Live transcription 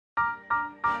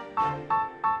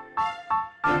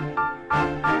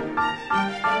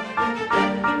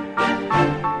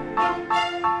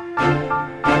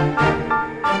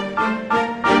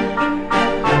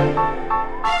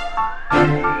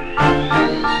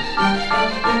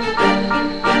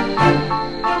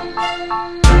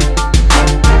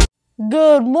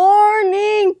Good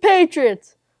morning,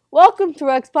 Patriots! Welcome to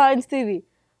Rex Pines TV.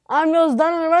 I'm your host,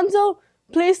 Don Lorenzo.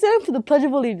 Please stand for the Pledge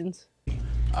of Allegiance.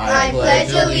 I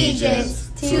pledge allegiance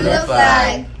to the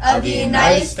flag of the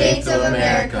United States of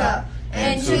America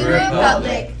and to the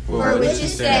republic for which it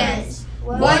stands,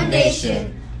 one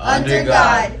nation, under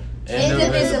God,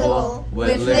 indivisible,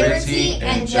 with liberty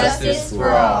and justice for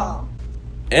all.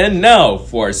 And now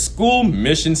for our school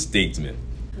mission statement.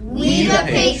 We the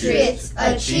Patriots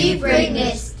achieve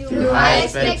greatness through high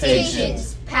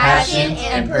expectations, passion,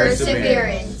 and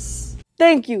perseverance.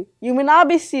 Thank you. You may now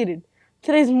be seated.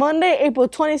 Today's Monday, April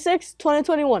 26,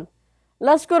 2021.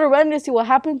 Let's go to Randy to see what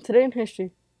happened today in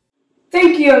history.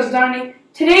 Thank you, Osdani.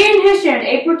 Today in history on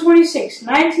April 26,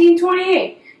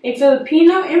 1928, a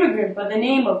Filipino immigrant by the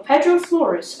name of Pedro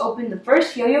Flores opened the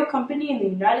first yo-yo company in the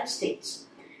United States.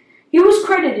 He was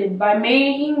credited by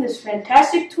making this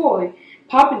fantastic toy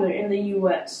popular in the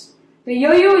U.S. The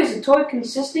yo-yo is a toy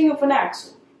consisting of an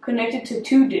axle connected to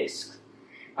two discs,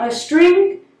 a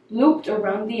string looped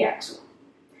around the axle.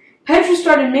 Pedro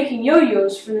started making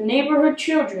yo-yos for the neighborhood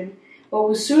children, but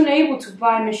was soon able to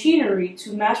buy machinery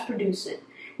to mass produce it,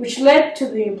 which led to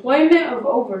the employment of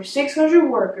over 600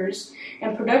 workers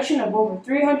and production of over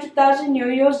 300,000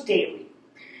 yo-yos daily.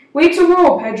 Way to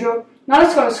roll, Pedro. Now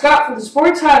let's go to Scott for the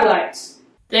sports highlights.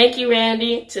 Thank you,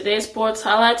 Randy. Today's sports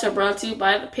highlights are brought to you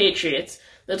by the Patriots.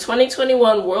 The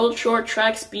 2021 World Short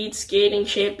Track Speed Skating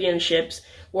Championships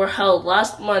were held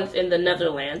last month in the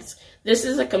Netherlands. This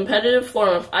is a competitive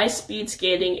form of ice speed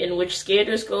skating in which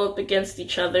skaters go up against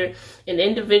each other in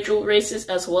individual races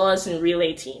as well as in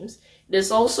relay teams. It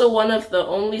is also one of the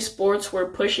only sports where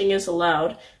pushing is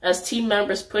allowed, as team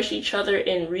members push each other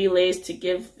in relays to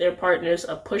give their partners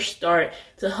a push start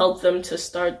to help them to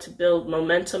start to build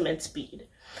momentum and speed.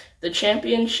 The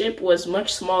championship was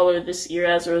much smaller this year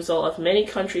as a result of many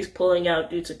countries pulling out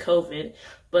due to COVID,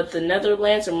 but the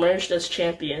Netherlands emerged as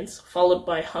champions, followed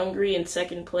by Hungary in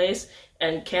second place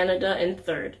and Canada in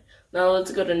third. Now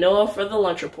let's go to Noah for the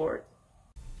lunch report.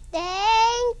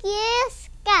 Thank you,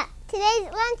 Scott. Today's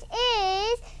lunch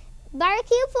is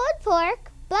barbecue pulled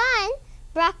pork, bun,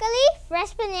 broccoli,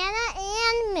 fresh banana,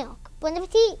 and milk. Bon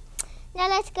appetit. Now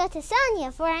let's go to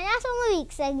Sonia for our National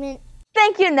Week segment.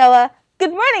 Thank you, Noah.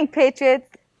 Good morning,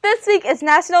 Patriots. This week is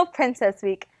National Princess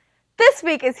Week. This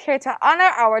week is here to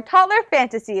honor our toddler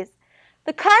fantasies.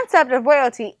 The concept of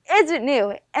royalty isn't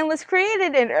new and was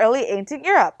created in early ancient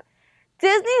Europe.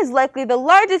 Disney is likely the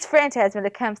largest franchise when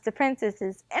it comes to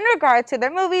princesses in regard to their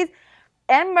movies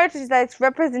and merchandise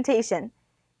representation.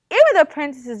 Even though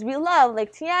princesses we love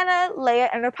like Tiana, Leia,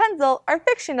 and Rapunzel are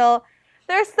fictional,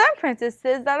 there are some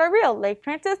princesses that are real, like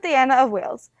Princess Diana of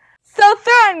Wales. So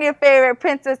throw on your favorite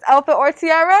princess outfit or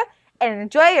tiara and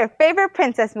enjoy your favorite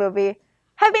princess movie.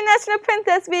 Happy National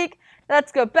Princess Week!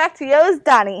 Let's go back to yours,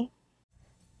 Donnie.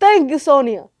 Thank you,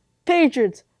 Sonia.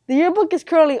 Patriots, the yearbook is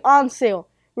currently on sale.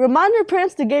 Remind your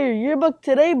parents to get your yearbook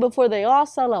today before they all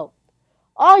sell out.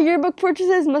 All yearbook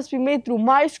purchases must be made through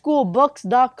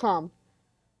myschoolbooks.com.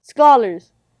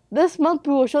 Scholars, this month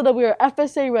we will show that we are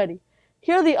FSA ready.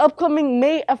 Here are the upcoming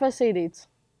May FSA dates.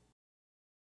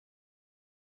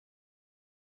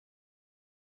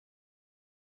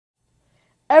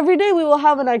 Every day we will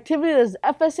have an activity that is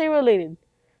FSA related.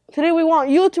 Today we want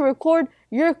you to record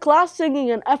your class singing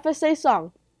an FSA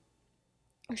song.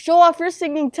 Show off your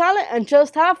singing talent and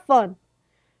just have fun.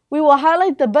 We will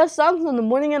highlight the best songs on the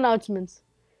morning announcements.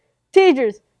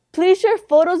 Teachers, please share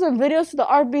photos and videos to the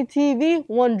RPTV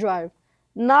OneDrive.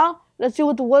 Now, let's see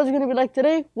what the weather is going to be like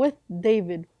today with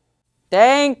David.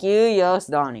 Thank you, Yost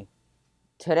Donnie.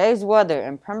 Today's weather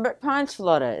in Pembroke Pines,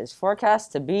 Florida is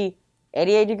forecast to be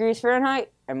 88 degrees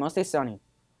Fahrenheit and mostly sunny.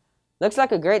 Looks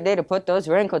like a great day to put those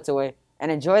raincoats away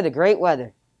and enjoy the great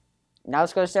weather. Now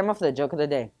let's go to Samuel for the joke of the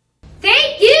day.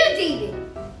 Thank you, David.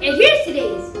 And here's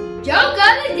today's joke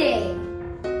of the day.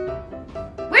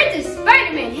 Where does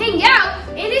Spider-Man hang out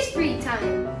in his free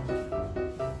time?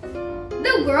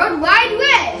 The World Wide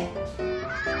Web.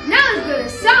 Now let's go to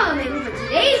Solomon for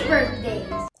today's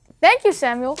birthdays. Thank you,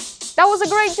 Samuel. That was a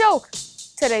great joke.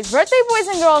 Today's birthday boys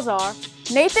and girls are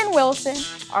Nathan Wilson,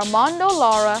 Armando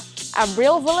Lara,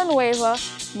 Abril Villanueva,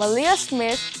 Malia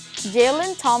Smith,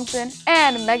 Jalen Thompson,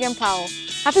 and Megan Powell.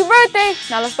 Happy birthday!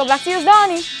 Now let's go back to yours,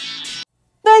 Donnie.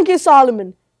 Thank you,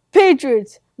 Solomon.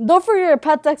 Patriots, don't forget your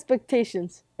pet's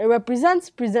expectations. It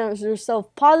present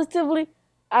yourself positively,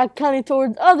 act kindly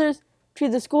towards others,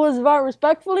 treat the school environment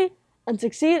respectfully, and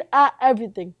succeed at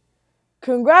everything.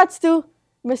 Congrats to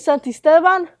Miss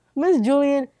Santisteban, Miss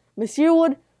Julian, Miss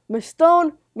Yearwood, Miss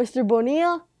Stone, Mr.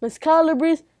 Bonilla, Miss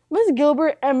Calabrese, Miss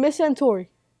Gilbert, and Miss Santori.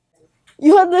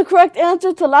 You had the correct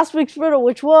answer to last week's riddle,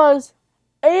 which was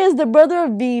A is the brother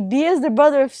of B, B is the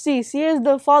brother of C, C is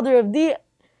the father of D,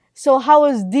 so how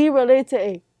is D related to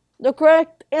A? The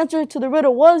correct answer to the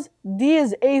riddle was D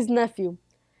is A's nephew.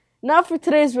 Now for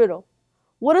today's riddle.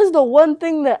 What is the one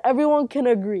thing that everyone can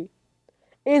agree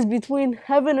is between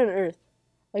heaven and earth?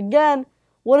 Again,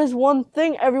 what is one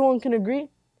thing everyone can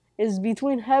agree is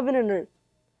between heaven and earth?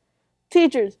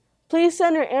 Teachers, please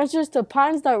send your answers to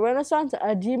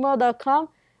pines.renaissance@gmail.com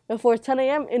before 10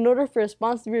 a.m. in order for a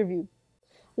response to be reviewed.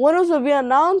 Winners will be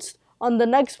announced on the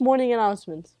next morning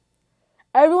announcements.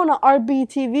 Everyone at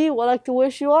RPTV would like to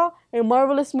wish you all a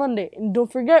marvelous Monday. And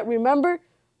don't forget, remember,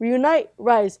 reunite,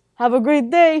 rise. Have a great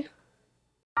day.